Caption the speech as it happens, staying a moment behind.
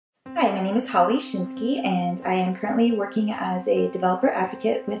Hi, my name is Holly Schinsky, and I am currently working as a developer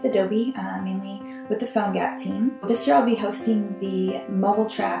advocate with Adobe, mainly with the PhoneGap team. This year I'll be hosting the mobile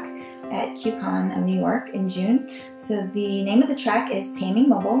track at QCon New York in June. So the name of the track is Taming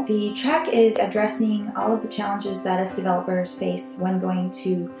Mobile. The track is addressing all of the challenges that us developers face when going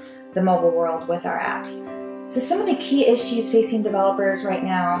to the mobile world with our apps. So some of the key issues facing developers right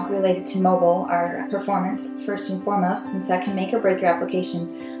now related to mobile are performance, first and foremost, since that can make or break your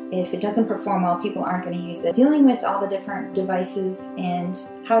application. If it doesn't perform well, people aren't going to use it. Dealing with all the different devices and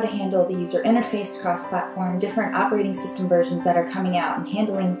how to handle the user interface cross-platform, different operating system versions that are coming out,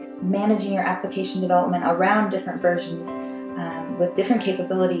 and managing your application development around different versions with different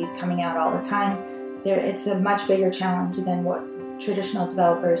capabilities coming out all the time. It's a much bigger challenge than what traditional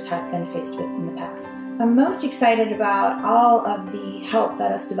developers have been faced with in the past. I'm most excited about all of the help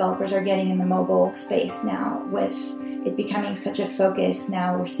that us developers are getting in the mobile space now, with it becoming such a focus.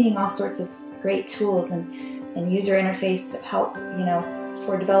 Now we're seeing all sorts of great tools and user interface help,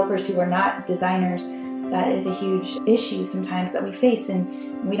 for developers who are not designers. That is a huge issue sometimes that we face,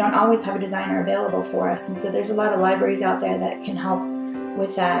 and we don't always have a designer available for us. And so there's a lot of libraries out there that can help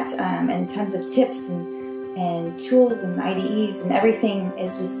with that, and tons of tips and tools and IDEs, and everything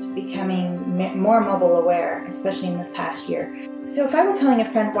is just becoming more mobile aware, especially in this past year. So if I were telling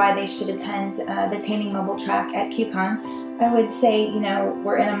a friend why they should attend the Taming Mobile track at QCon, I would say,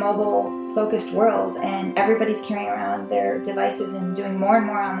 we're in a mobile focused world and everybody's carrying around their devices and doing more and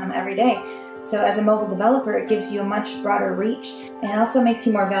more on them every day. So as a mobile developer, it gives you a much broader reach and also makes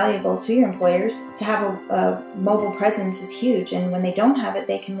you more valuable to your employers. To have a mobile presence is huge, and when they don't have it,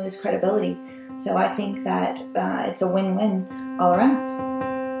 they can lose credibility. So I think that it's a win-win all around.